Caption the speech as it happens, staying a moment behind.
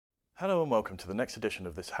Hello and welcome to the next edition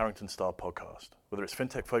of this Harrington Star podcast. Whether it's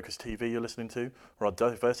Fintech focused TV you're listening to or our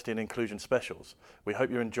diversity and inclusion specials, we hope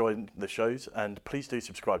you're enjoying the shows and please do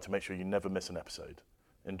subscribe to make sure you never miss an episode.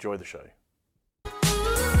 Enjoy the show.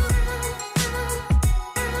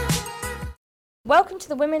 Welcome to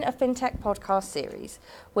the Women of Fintech podcast series.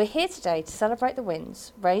 We're here today to celebrate the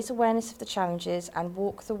wins, raise awareness of the challenges and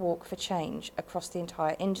walk the walk for change across the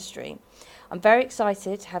entire industry. I'm very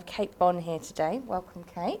excited to have Kate Bohn here today. Welcome,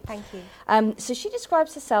 Kate. Thank you. So she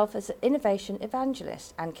describes herself as an innovation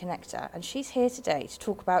evangelist and connector, and she's here today to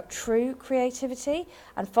talk about true creativity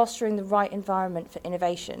and fostering the right environment for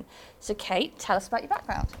innovation. So Kate, tell us about your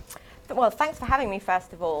background. Well, thanks for having me,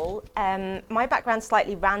 first of all. My background's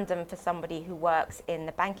slightly random for somebody who works in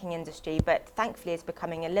the banking industry, but thankfully is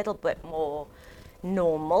becoming a little bit more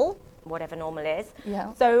normal, whatever normal is.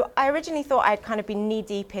 Yeah. So I originally thought I'd kind of been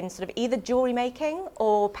knee-deep in sort of either jewellery making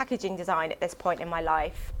or packaging design at this point in my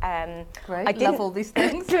life. Great, I love all these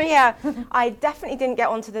things. Yeah, I definitely didn't get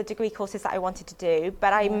onto the degree courses that I wanted to do,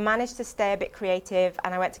 but I managed to stay a bit creative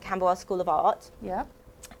and I went to Camberwell School of Art. Yeah.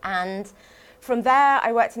 And from there,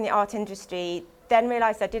 I worked in the art industry, then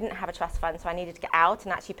realised I didn't have a trust fund, so I needed to get out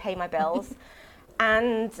and actually pay my bills.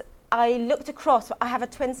 And I looked across. I have a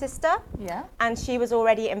twin sister, and she was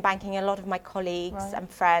already in banking. A lot of my colleagues and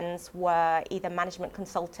friends were either management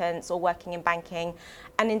consultants or working in banking.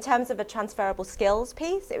 And in terms of a transferable skills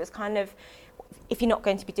piece, it was kind of, if you're not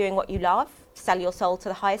going to be doing what you love, sell your soul to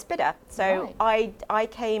the highest bidder. So I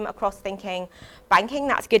came across thinking, banking,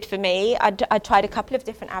 that's good for me. I tried a couple of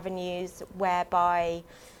different avenues whereby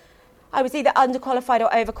I was either underqualified or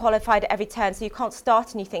overqualified at every turn, so you can't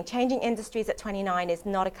start a new thing. Changing industries at 29 is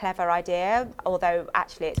not a clever idea, although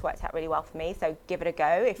actually it's worked out really well for me, so give it a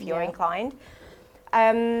go if you're inclined.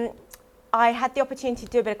 I had the opportunity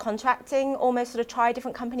to do a bit of contracting, almost sort of try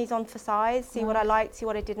different companies on for size, see what I liked, see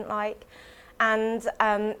what I didn't like. And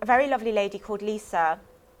a very lovely lady called Lisa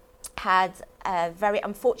had a very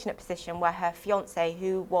unfortunate position where her fiance,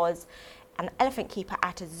 who was an elephant keeper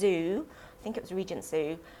at a zoo, I think it was Regent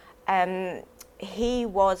Zoo, he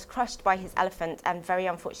was crushed by his elephant and very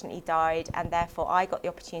unfortunately died, and therefore I got the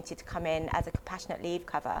opportunity to come in as a compassionate leave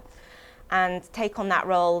cover and take on that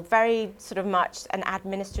role, very sort of much an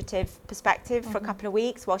administrative perspective for a couple of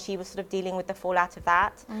weeks while she was sort of dealing with the fallout of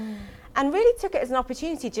that. And really took it as an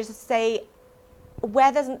opportunity just to say,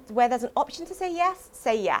 where there's an option to say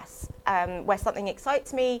yes. Where something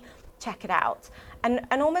excites me, check it out. And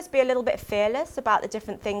almost be a little bit fearless about the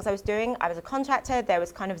different things I was doing. I was a contractor, there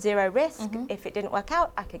was kind of zero risk. If it didn't work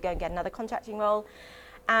out, I could go and get another contracting role.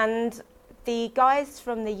 And the guys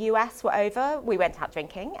from the US were over. We went out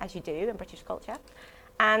drinking, as you do in British culture.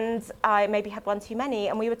 And I maybe had one too many.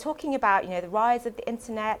 And we were talking about, the rise of the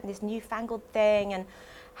internet and this newfangled thing and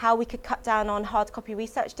how we could cut down on hard copy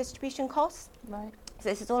research distribution costs. Right. So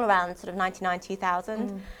this is all around sort of 99,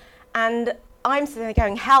 2000. And I'm sitting there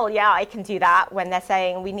going, hell yeah, I can do that, when they're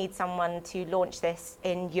saying we need someone to launch this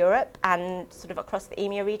in Europe and sort of across the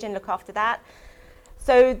EMEA region, look after that.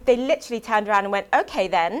 So they literally turned around and went, okay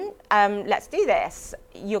then, let's do this.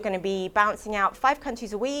 You're going to be bouncing out 5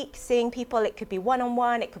 countries a week, seeing people. It could be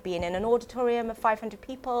one-on-one, it could be in an auditorium of 500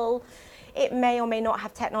 people. It may or may not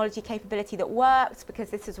have technology capability that works, because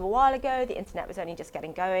this was a while ago, the internet was only just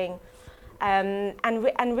getting going. And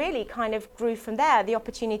really kind of grew from there, the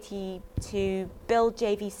opportunity to build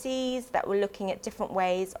JVCs that were looking at different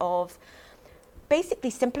ways of basically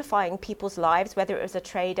simplifying people's lives, whether it was a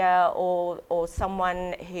trader or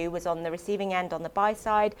someone who was on the receiving end on the buy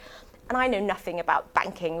side. And I know nothing about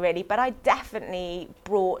banking really, but I definitely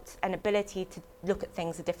brought an ability to look at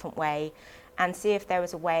things a different way and see if there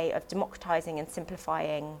was a way of democratizing and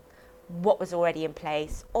simplifying what was already in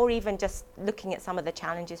place, or even just looking at some of the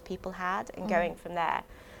challenges people had and going from there.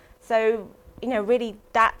 So, really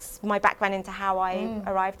that's my background into how I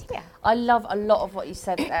arrived here. I love a lot of what you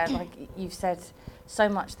said there. Like you've said so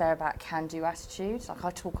much there about can-do attitudes. Like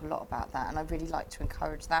I talk a lot about that, and I really like to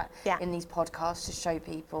encourage that in these podcasts to show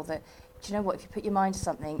people that, do you know what, if you put your mind to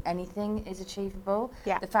something, anything is achievable.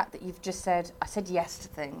 The fact that you've just said, I said yes to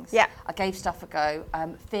things. I gave stuff a go.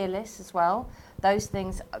 Fearless as well. Those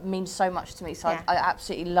things mean so much to me, so I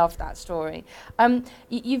absolutely love that story.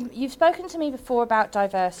 You've spoken to me before about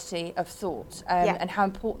diversity of thought and how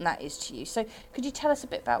important that is to you. So could you tell us a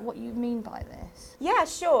bit about what you mean by this? Yeah,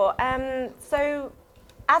 sure. So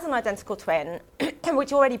as an identical twin,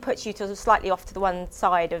 which already puts you to slightly off to the one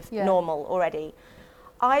side of normal already,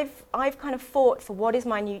 I've kind of fought for what is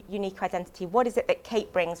my unique identity, what is it that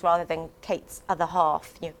Kate brings rather than Kate's other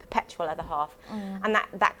half, perpetual other half, and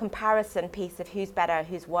that comparison piece of who's better,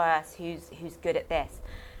 who's worse, who's good at this.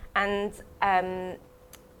 And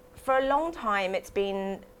for a long time, it's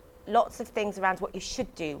been lots of things around what you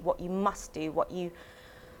should do, what you must do, what you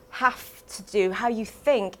have to do, how you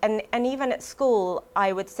think. And even at school,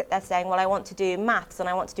 I would sit there saying, well, I want to do maths and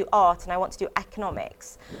I want to do art and I want to do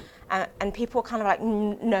economics. And people were kind of like,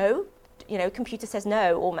 no, computer says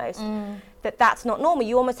no almost. That's not normal.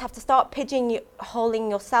 You almost have to start pigeonholing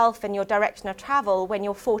yourself and your direction of travel when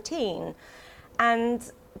you're 14.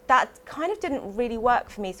 And that kind of didn't really work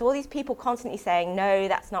for me. So all these people constantly saying, no,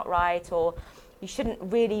 that's not right, or you shouldn't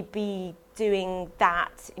really be doing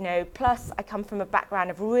that, Plus, I come from a background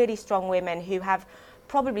of really strong women who have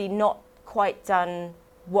probably not quite done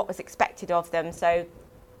what was expected of them. So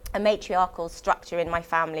a matriarchal structure in my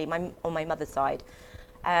family, on my mother's side.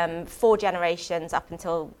 4 generations up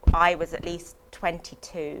until I was at least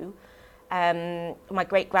 22. My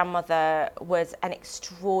great-grandmother was an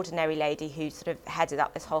extraordinary lady who sort of headed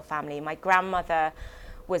up this whole family. My grandmother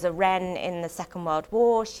was a Wren in the Second World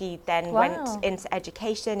War. She then went into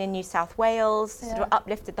education in New South Wales, sort of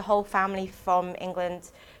uplifted the whole family from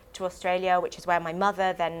England to Australia, which is where my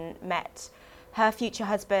mother then met her future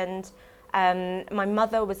husband. My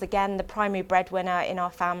mother was again the primary breadwinner in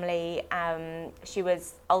our family. She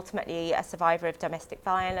was ultimately a survivor of domestic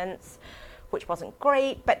violence, which wasn't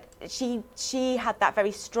great, but she had that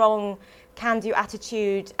very strong can-do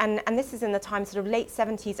attitude, and this is in the time sort of late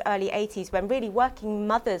 70s, early 80s, when really working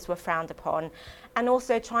mothers were frowned upon, and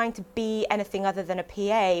also trying to be anything other than a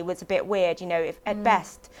PA was a bit weird. If at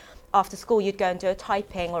best after school you'd go and do a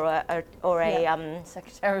typing or a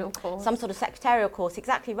secretarial course, some sort of secretarial course.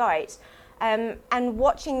 Exactly right. And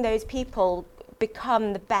watching those people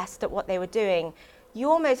become the best at what they were doing, you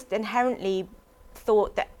almost inherently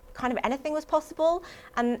thought that kind of anything was possible,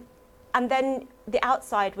 and then the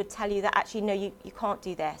outside would tell you that actually no, you can't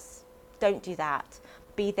do this, don't do that,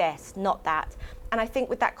 be this, not that. And I think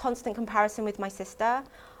with that constant comparison with my sister,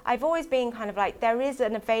 I've always been kind of like, there is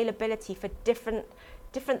an availability for different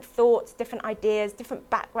thoughts, different ideas, different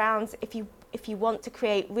backgrounds, if you want to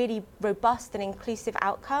create really robust and inclusive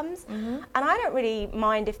outcomes. And I don't really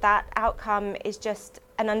mind if that outcome is just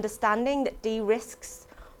an understanding that de-risks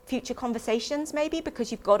future conversations, maybe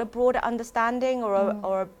because you've got a broader understanding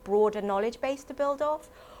or a broader knowledge base to build off,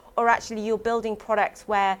 or actually you're building products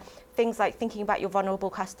where things like thinking about your vulnerable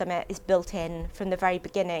customer is built in from the very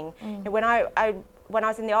beginning. When I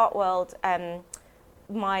was in the art world,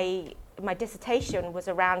 my dissertation was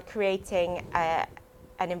around creating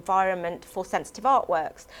an environment for sensitive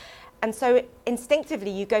artworks, and so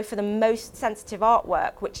instinctively you go for the most sensitive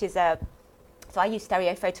artwork, which is so I use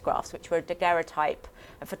stereo photographs, which were a daguerreotype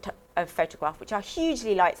of photograph, which are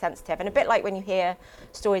hugely light sensitive, and a bit like when you hear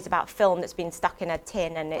stories about film that's been stuck in a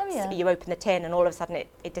tin and you open the tin and all of a sudden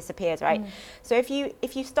it disappears, right? So if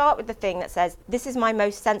you start with the thing that says, this is my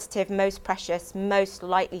most sensitive, most precious, most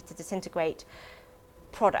likely to disintegrate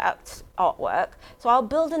product, artwork, so I'll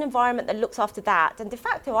build an environment that looks after that, and de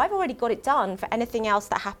facto I've already got it done for anything else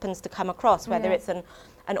that happens to come across, whether it's an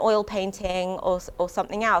oil painting or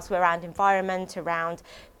something else around environment, around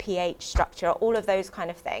pH structure, all of those kind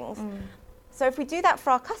of things. So if we do that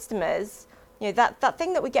for our customers, that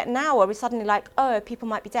thing that we get now where we're suddenly like, oh, people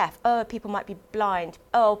might be deaf, oh, people might be blind,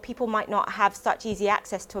 oh, people might not have such easy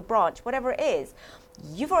access to a branch, whatever it is,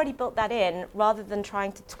 you've already built that in, rather than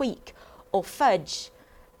trying to tweak or fudge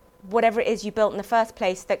whatever it is you built in the first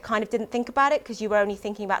place that kind of didn't think about it because you were only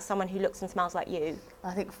thinking about someone who looks and smells like you.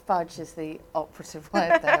 I think fudge is the operative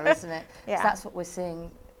word there, isn't it? Yeah. 'Cause that's what we're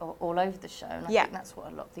seeing all over the show, and I think that's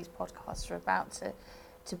what a lot of these podcasts are about,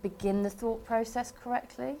 to begin the thought process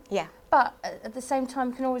correctly. Yeah. But at the same time,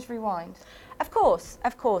 you can always rewind. Of course.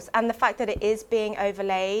 And the fact that it is being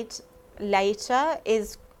overlaid later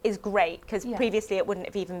is great, because previously it wouldn't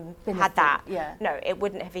have even had that. No, it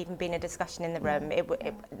wouldn't have even been a discussion in the room.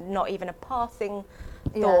 It not even a passing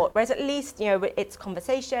thought. Whereas at least it's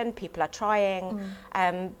conversation. People are trying.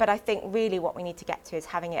 But I think really what we need to get to is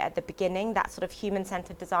having it at the beginning. That sort of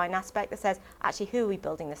human-centered design aspect that says, actually, who are we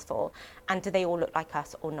building this for, and do they all look like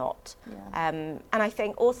us or not? And I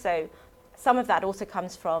think also some of that also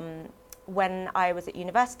comes from when I was at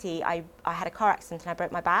university. I had a car accident and I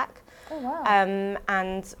broke my back. Oh, wow.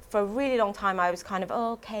 And for a really long time I was kind of,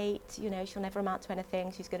 oh, Kate, she'll never amount to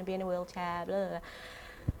anything, she's going to be in a wheelchair, blah, blah.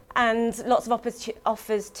 And lots of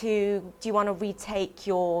offers to, do you want to retake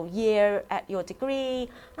your year at your degree?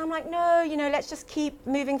 And I'm like, no, let's just keep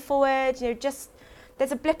moving forward, just,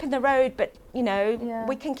 there's a blip in the road, but,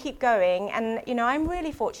 we can keep going. And, I'm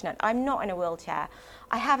really fortunate. I'm not in a wheelchair.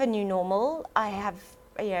 I have a new normal. I have,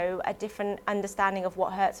 a different understanding of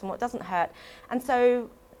what hurts and what doesn't hurt. And so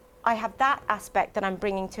I have that aspect that I'm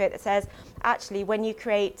bringing to it that says, actually, when you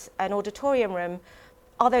create an auditorium room,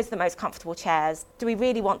 are those the most comfortable chairs? Do we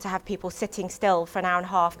really want to have people sitting still for an hour and a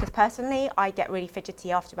half? Because personally, I get really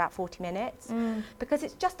fidgety after about 40 minutes because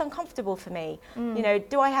it's just uncomfortable for me. You know,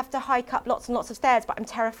 do I have to hike up lots and lots of stairs, but I'm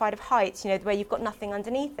terrified of heights, you know, where you've got nothing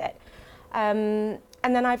underneath it? And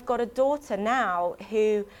then I've got a daughter now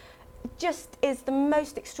who just is the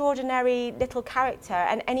most extraordinary little character,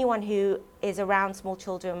 and anyone who is around small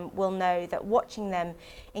children will know that watching them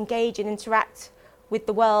engage and interact with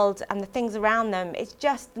the world and the things around them is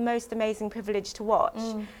just the most amazing privilege to watch.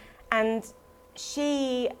 And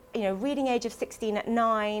she, you know, reading age of 16 at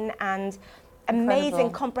 9 and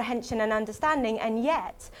amazing comprehension and understanding, and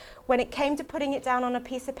yet when it came to putting it down on a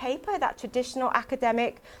piece of paper, that traditional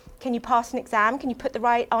academic, can you pass an exam, can you put the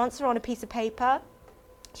right answer on a piece of paper,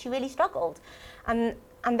 she really struggled. And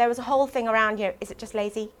there was a whole thing around, you know, is it just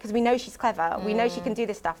lazy? Because we know she's clever, we know she can do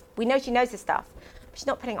this stuff, we know she knows this stuff, but she's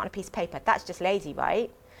not putting it on a piece of paper. That's just lazy, right?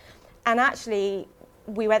 And actually,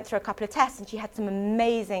 we went through a couple of tests, and she had some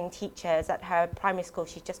amazing teachers at her primary school.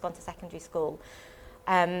 She's just gone to secondary school.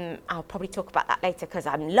 I'll probably talk about that later because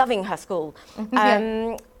I'm loving her school.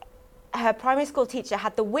 Her primary school teacher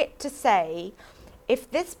had the wit to say, if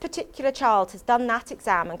this particular child has done that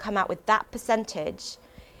exam and come out with that percentage,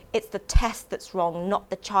 it's the test that's wrong, not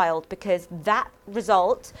the child, because that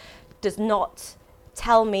result does not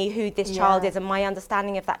tell me who this child is and my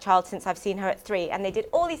understanding of that child since I've seen her at 3. And they did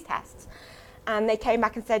all these tests, and they came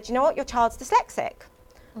back and said, you know what, your child's dyslexic.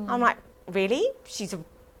 I'm like, really? She's a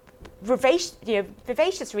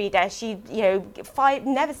vivacious reader. She, you know,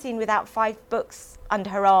 never seen without 5 books under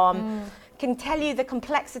her arm. Can tell you the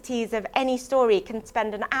complexities of any story. Can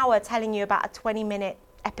spend an hour telling you about a 20-minute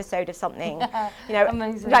episode of something. You know,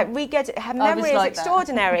 amazing. Like we get her memory is like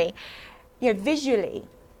extraordinary. You know, visually,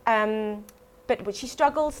 but she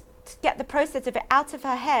struggles to get the process of it out of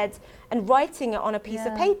her head and writing it on a piece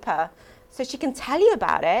of paper. So she can tell you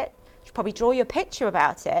about it. She'll probably draw you a picture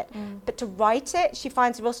about it, but to write it, she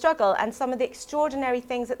finds a real struggle. And some of the extraordinary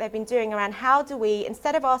things that they've been doing around how do we,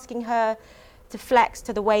 instead of asking her to flex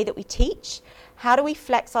to the way that we teach, how do we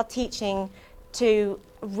flex our teaching to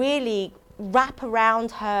really wrap around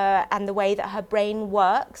her and the way that her brain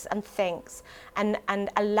works and thinks, and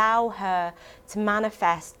allow her to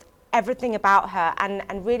manifest everything about her,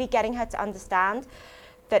 and really getting her to understand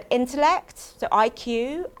that intellect, so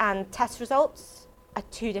IQ, and test results are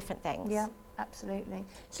 2 different things. Yeah, absolutely.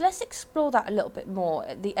 So let's explore that a little bit more,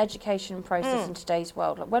 the education process in today's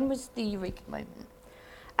world. Like, when was the eureka moment?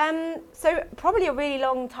 So probably a really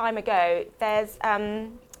long time ago. There's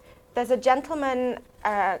a gentleman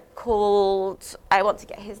called, I want to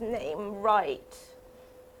get his name right.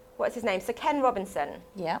 What's his name? So Ken Robinson.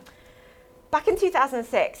 Yeah. Back in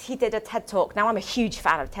 2006, he did a TED Talk. Now, I'm a huge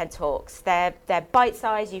fan of TED Talks. They're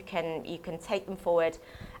bite-sized, you can take them forward,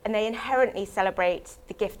 and they inherently celebrate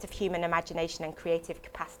the gift of human imagination and creative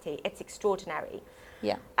capacity. It's extraordinary.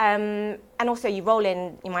 Yeah. And also, you roll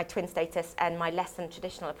in my twin status and my less than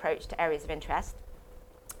traditional approach to areas of interest.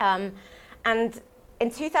 And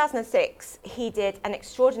in 2006, he did an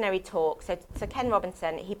extraordinary talk. So Ken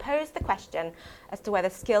Robinson, he posed the question as to whether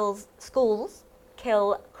schools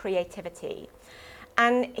kill creativity.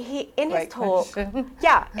 And in his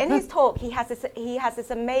talk, he has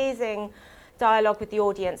this amazing dialogue with the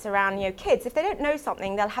audience around, you know, kids, if they don't know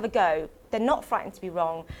something, they'll have a go. They're not frightened to be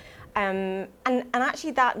wrong. And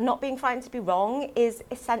actually that not being frightened to be wrong is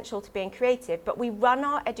essential to being creative. But we run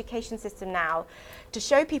our education system now to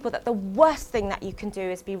show people that the worst thing that you can do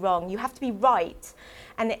is be wrong. You have to be right.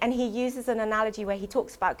 And he uses an analogy where he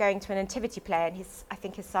talks about going to a nativity play, and I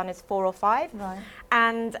think his son is 4 or 5. Right.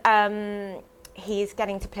 And he's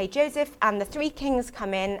getting to play Joseph, and the 3 kings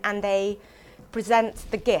come in and they present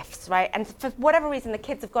the gifts, right? And for whatever reason, the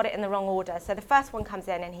kids have got it in the wrong order. So the first one comes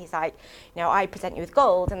in and he's like, you know, I present you with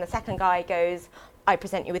gold. And the second guy goes, I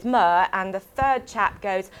present you with myrrh. And the third chap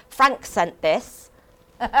goes, Frank sent this,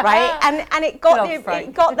 right? And it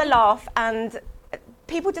got the laugh, and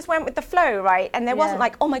people just went with the flow, right? And there wasn't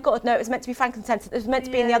like, oh my God, no, it was meant to be frankincense. It was meant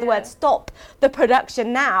to be in the other word. Stop the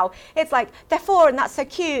production now. It's like, they're 4 and that's so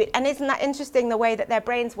cute. And isn't that interesting, the way that their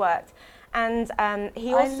brains worked? And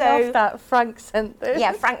he also... I love that. Frank sent this.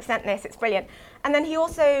 Yeah, Frank sent this. It's brilliant. And then he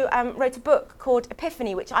also wrote a book called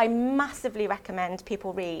Epiphany, which I massively recommend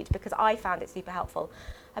people read because I found it super helpful,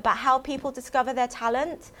 about how people discover their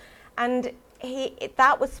talent. And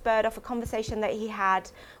that was spurred off a conversation that he had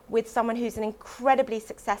with someone who's an incredibly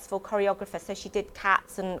successful choreographer. So she did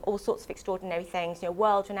Cats and all sorts of extraordinary things, you know,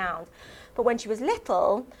 world-renowned. But when she was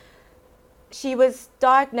little, she was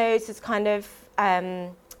diagnosed as kind of...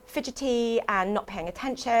 fidgety and not paying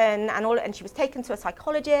attention and she was taken to a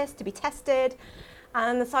psychologist to be tested,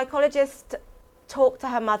 and the psychologist talked to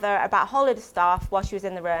her mother about a whole load of stuff while she was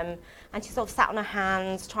in the room, and she sort of sat on her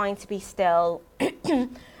hands trying to be still and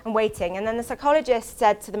waiting. And then the psychologist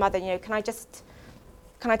said to the mother, can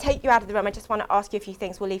I take you out of the room? I just want to ask you a few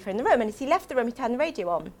things. We'll leave her in the room. And as he left the room, he turned the radio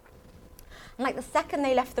on. And like the second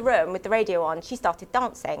they left the room with the radio on, she started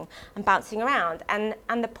dancing and bouncing around. And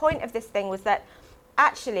the point of this thing was that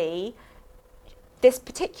actually this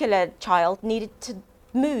particular child needed to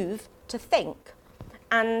move to think.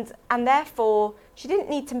 And therefore, she didn't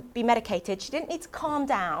need to be medicated. She didn't need to calm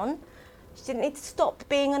down. She didn't need to stop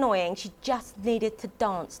being annoying. She just needed to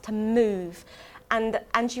dance, to move. And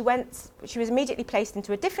she was immediately placed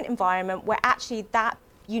into a different environment where actually that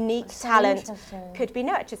unique talent could be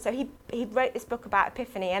nurtured. So he wrote this book about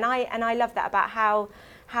epiphany, and I love that, about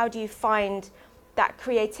how do you find that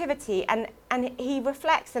creativity, and he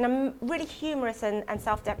reflects in a really humorous and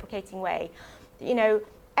self-deprecating way.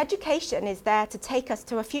 Education is there to take us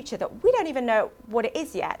to a future that we don't even know what it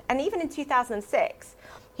is yet. And even in 2006,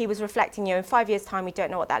 he was reflecting, in 5 years' time, we don't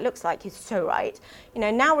know what that looks like. He's so right.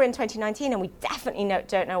 Now we're in 2019 and we definitely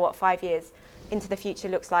don't know what 5 years into the future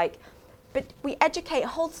looks like. But we educate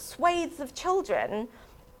whole swathes of children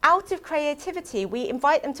out of creativity. We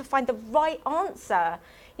invite them to find the right answer.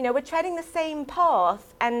 We're treading the same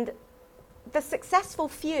path, and the successful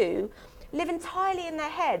few live entirely in their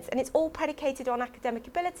heads, and it's all predicated on academic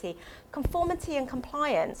ability. Conformity and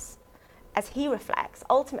compliance, as he reflects,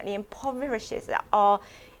 ultimately impoverishes our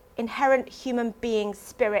inherent human being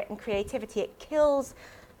spirit and creativity. It kills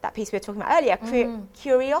that piece we were talking about earlier,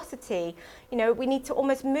 curiosity. We need to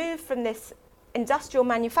almost move from this industrial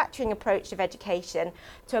manufacturing approach of education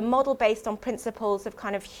to a model based on principles of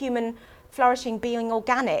kind of human flourishing being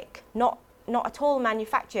organic, not at all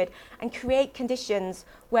manufactured, and create conditions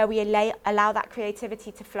where we allow that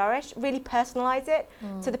creativity to flourish, really personalise it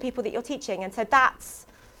to the people that you're teaching. And so that's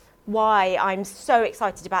why I'm so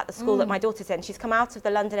excited about the school that my daughter's in. She's come out of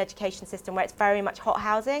the London education system where it's very much hot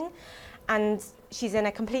housing, and she's in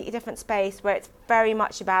a completely different space where it's very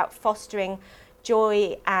much about fostering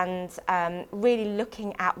joy and really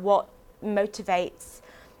looking at what motivates,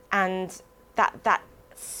 and that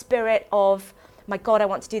spirit of, my God, I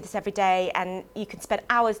want to do this every day. And you can spend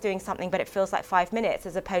hours doing something, but it feels like 5 minutes,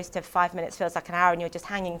 as opposed to 5 minutes feels like an hour and you're just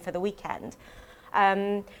hanging for the weekend.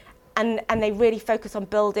 And they really focus on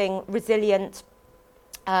building resilient,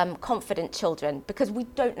 confident children, because we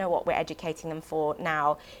don't know what we're educating them for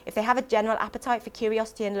now. If they have a general appetite for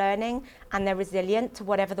curiosity and learning, and they're resilient to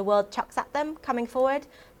whatever the world chucks at them coming forward,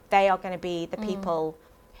 they are going to be the people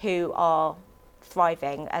who are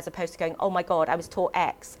thriving, as opposed to going, oh my God, I was taught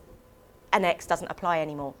X, and X doesn't apply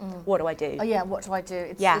anymore. What do I do? Oh yeah, what do I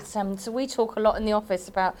do? So we talk a lot in the office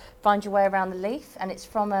about Find Your Way Around the Leaf, and it's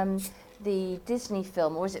from the Disney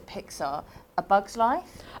film, or is it Pixar, A Bug's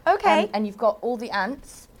Life? Okay. And you've got all the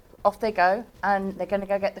ants, off they go, and they're going to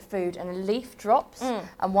go get the food, and a leaf drops,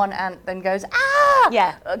 and one ant then goes, ah!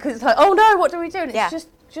 Yeah. Because it's like, oh no, what do we do? And it's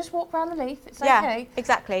just walk around the leaf, it's okay.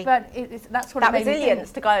 Exactly. But that's what that it made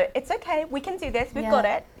resilience to go, it's okay, we can do this, we've got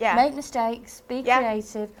it. Yeah. Make mistakes, be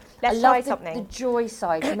creative. Let's try something. The joy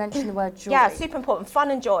side, you mentioned the word joy. Yeah, super important.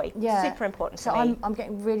 Fun and joy. Yeah. Super important so to me. I'm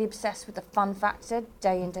getting really obsessed with the fun factor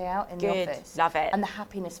day in, day out in the office. Love it. And the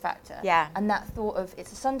happiness factor. Yeah. And that thought of,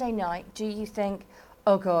 it's a Sunday night, do you think,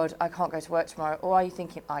 oh God, I can't go to work tomorrow? Or are you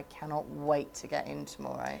thinking, I cannot wait to get in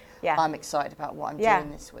tomorrow? Yeah. I'm excited about what I'm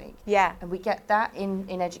doing this week. Yeah. And we get that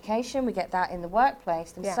in education, we get that in the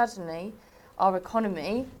workplace, and suddenly our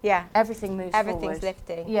economy, everything moves Everything's forward.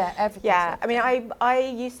 lifting. Yeah, everything's Yeah, lifting. I mean, I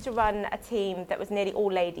used to run a team that was nearly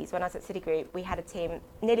all ladies. When I was at Citigroup, we had a team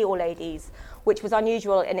nearly all ladies, which was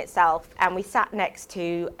unusual in itself. And we sat next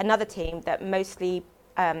to another team that mostly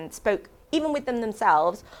spoke, even with them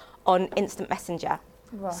themselves, on instant messenger.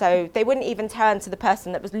 Right. So they wouldn't even turn to the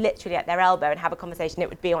person that was literally at their elbow and have a conversation. It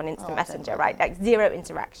would be on instant messenger, right? Like zero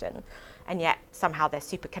interaction. And yet somehow they're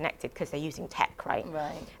super connected because they're using tech, right?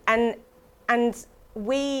 Right. And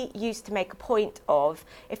we used to make a point of,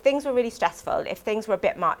 if things were really stressful, if things were a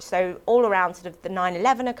bit much, so all around sort of the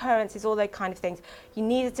 9/11 occurrences, all those kind of things, you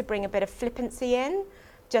needed to bring a bit of flippancy in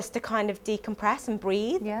just to kind of decompress and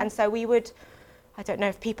breathe. Yeah. And so we would, I don't know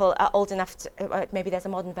if people are old enough to, maybe there's a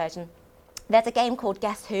modern version. There's a game called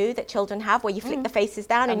Guess Who that children have, where you flick the faces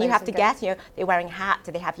down and you have to guess, they're wearing a hat,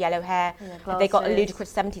 do they have yellow hair, have they got a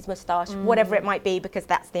ludicrous 70s moustache, whatever it might be, because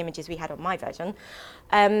that's the images we had on my version.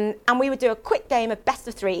 And we would do a quick game of best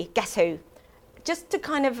of 3, Guess Who, just to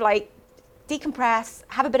kind of like decompress,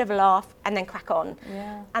 have a bit of a laugh, and then crack on.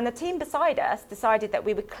 Yeah. And the team beside us decided that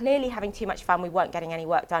we were clearly having too much fun, we weren't getting any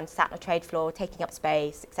work done, sat on a trade floor, taking up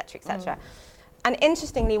space, etc., etc. And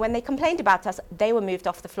interestingly, when they complained about us, they were moved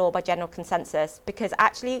off the floor by general consensus, because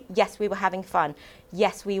actually, yes, we were having fun.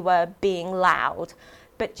 Yes, we were being loud.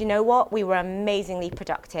 But you know what? We were amazingly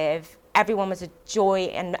productive. Everyone was a joy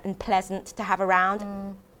and pleasant to have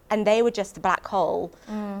around. And they were just a black hole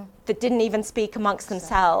that didn't even speak amongst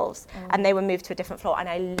themselves, and they were moved to a different floor, and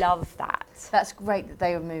I love that. That's great that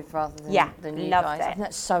they were moved rather than, than you loved guys. it. I think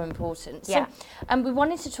that's so important. Yeah. So, we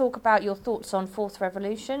wanted to talk about your thoughts on Fourth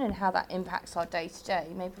Revolution and how that impacts our day-to-day.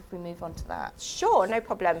 Maybe if we move on to that. Sure, no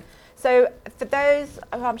problem. So for those,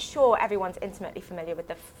 I'm sure everyone's intimately familiar with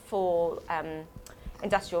the four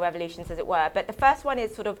industrial revolutions, as it were, but the first one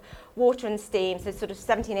is sort of water and steam, so sort of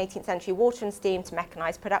 17th, 18th century water and steam to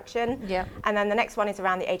mechanized production. Yeah. And then the next one is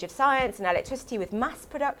around the age of science and electricity with mass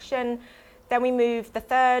production. Then we move, the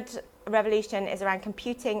third revolution is around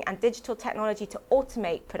computing and digital technology to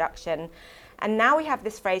automate production. And now we have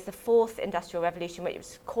this phrase, the fourth industrial revolution, which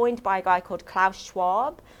was coined by a guy called Klaus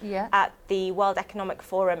Schwab at the World Economic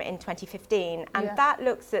Forum in 2015. And that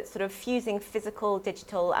looks at sort of fusing physical,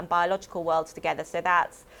 digital and biological worlds together. So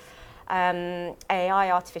that's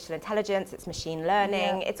AI, artificial intelligence, it's machine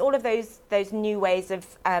learning, it's all of those new ways of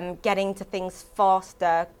getting to things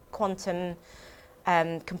faster, quantum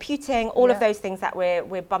computing, all of those things that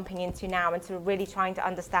we're bumping into now, and sort of really trying to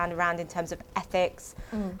understand around in terms of ethics,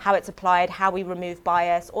 how it's applied, how we remove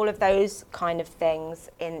bias, all of those kind of things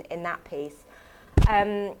in that piece.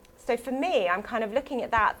 So for me, I'm kind of looking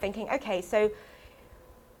at that thinking, okay, so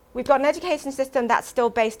we've got an education system that's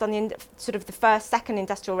still based on the sort of the second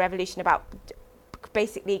industrial revolution, about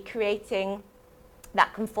basically creating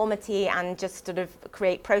that conformity and just sort of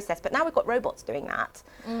create process. But now we've got robots doing that.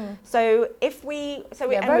 So if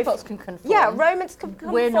robots can conform. Yeah, robots can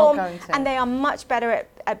conform. We're not going to. And they are much better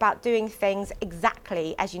about doing things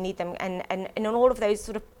exactly as you need them. And in all of those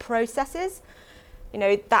sort of processes, you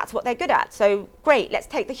know, that's what they're good at. So great, let's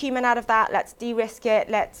take the human out of that. Let's de-risk it.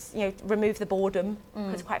 Let's, you know, remove the boredom,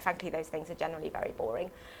 because quite frankly, those things are generally very boring.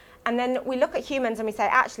 And then we look at humans and we say,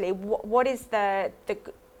 actually, what is the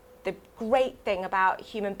great thing about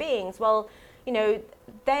human beings? Well, you know,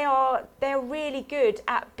 they're really good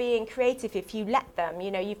at being creative if you let them.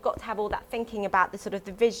 You know, you've got to have all that thinking about the sort of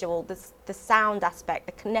the visual, the sound aspect,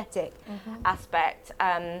 the kinetic aspect,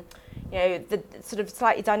 you know, the sort of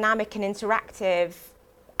slightly dynamic and interactive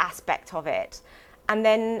aspect of it. And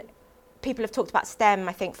then people have talked about STEM,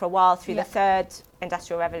 I think, for a while through the third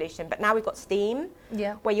industrial revolution, but now we've got STEAM,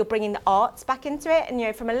 where you're bringing the arts back into it. And, you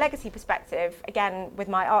know, from a legacy perspective, again, with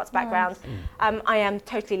my arts background, I am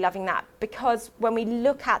totally loving that, because when we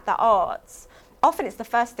look at the arts, often it's the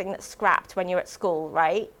first thing that's scrapped when you're at school,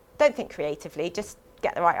 right? Don't think creatively, just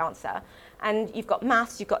get the right answer. And you've got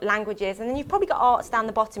maths, you've got languages, and then you've probably got arts down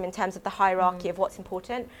the bottom in terms of the hierarchy of what's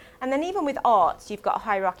important. And then even with arts, you've got a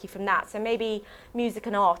hierarchy from that. So maybe music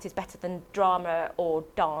and art is better than drama or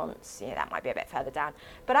dance. You know, that might be a bit further down.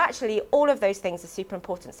 But actually, all of those things are super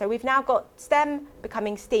important. So we've now got STEM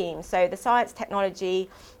becoming STEAM. So the science, technology,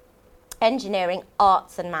 engineering,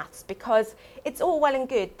 arts and maths, because it's all well and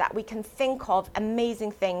good that we can think of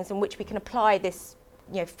amazing things in which we can apply this,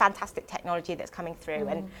 you know, fantastic technology that's coming through,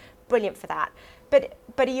 and brilliant for that. But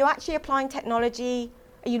are you actually applying technology?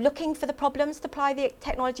 Are you looking for the problems to apply the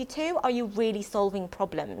technology to? Are you really solving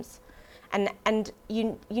problems? And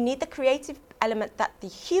you need the creative element that the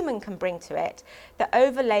human can bring to it, that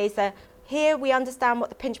overlays here we understand what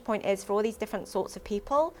the pinch point is for all these different sorts of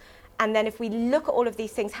people. And then if we look at all of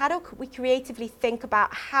these things, how do we creatively think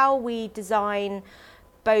about how we design,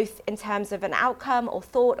 both in terms of an outcome or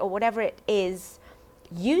thought or whatever it is,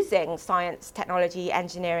 using science, technology,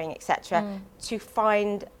 engineering, etc., to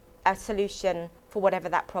find a solution for whatever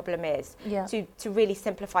that problem is, to really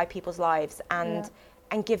simplify people's lives and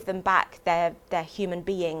give them back their human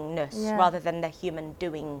beingness rather than their human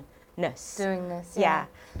doingness.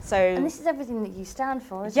 So, and this is everything that you stand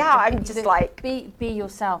for, isn't it? I'm just like, be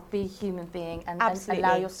yourself, be a human being, and absolutely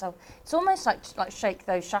allow yourself. It's almost like shake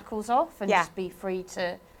those shackles off and just be free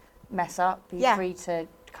to mess up, be free to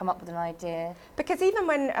come up with an idea. Because even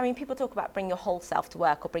when, I mean, people talk about bring your whole self to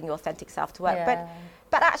work or bring your authentic self to work,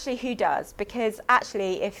 but actually who does? Because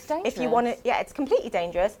actually if you want to, it's completely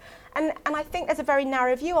dangerous. And I think there's a very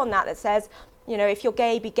narrow view on that says, you know, if you're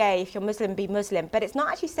gay, be gay, if you're Muslim, be Muslim. But it's not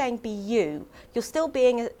actually saying be you. You're still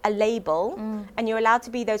being a label, and you're allowed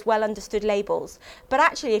to be those well understood labels. But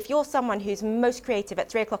actually, if you're someone who's most creative at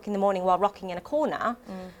 3 o'clock in the morning while rocking in a corner,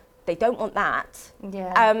 they don't want that.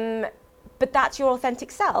 But that's your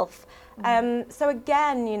authentic self. So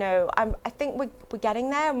again, you know, I think we're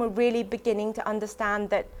getting there, and we're really beginning to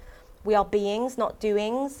understand that we are beings, not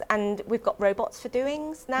doings, and we've got robots for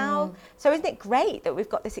doings now. So isn't it great that we've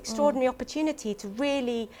got this extraordinary opportunity to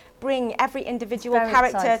really bring every individual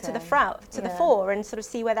character to the fore and sort of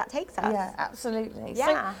see where that takes us? Yeah, absolutely.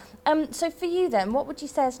 Yeah. So for you then, what would you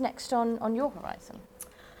say is next on your horizon?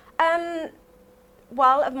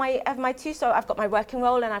 Well, of my two, so I've got my working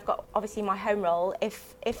role and I've got obviously my home role.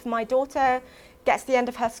 If my daughter gets to the end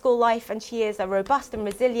of her school life and she is a robust and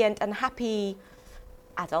resilient and happy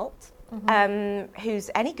adult, who's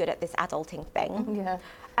any good at this adulting thing,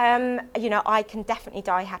 you know, I can definitely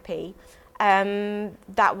die happy.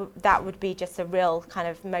 That would be just a real kind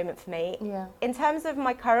of moment for me. Yeah. In terms of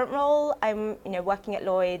my current role, I'm working at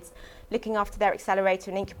Lloyd's, looking after their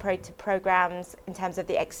Accelerator and Incubator programs in terms of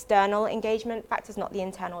the external engagement factors, not the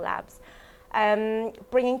internal labs.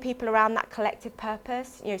 Bringing people around that collective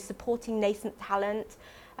purpose, supporting nascent talent,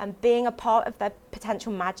 and being a part of the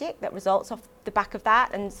potential magic that results off the back of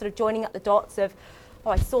that, and sort of joining up the dots of,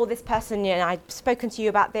 oh, I saw this person, I've spoken to you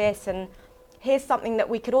about this, and here's something that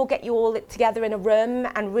we could all get you all together in a room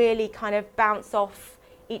and really kind of bounce off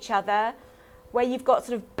each other, where you've got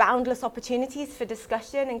sort of boundless opportunities for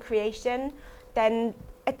discussion and creation. Then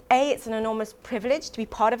it's an enormous privilege to be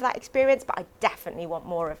part of that experience, but I definitely want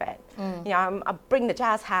more of it. I bring the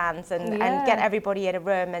jazz hands and get everybody in a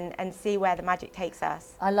room and see where the magic takes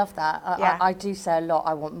us. I love that. I do say a lot,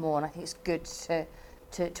 I want more, and I think it's good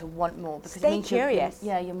to want more, because Stay it means curious.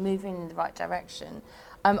 you're moving in the right direction.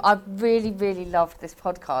 I've really, really loved this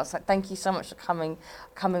podcast. Thank you so much for coming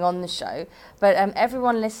on the show. But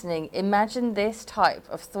everyone listening, imagine this type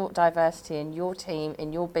of thought diversity in your team,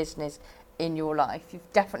 in your business, in your life.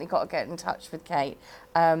 You've definitely got to get in touch with Kate.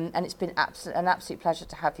 And it's been an absolute pleasure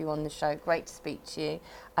to have you on the show. Great to speak to you.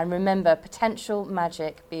 And remember, potential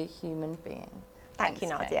magic, be a human being. Thank you,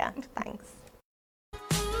 Nadia. Thanks.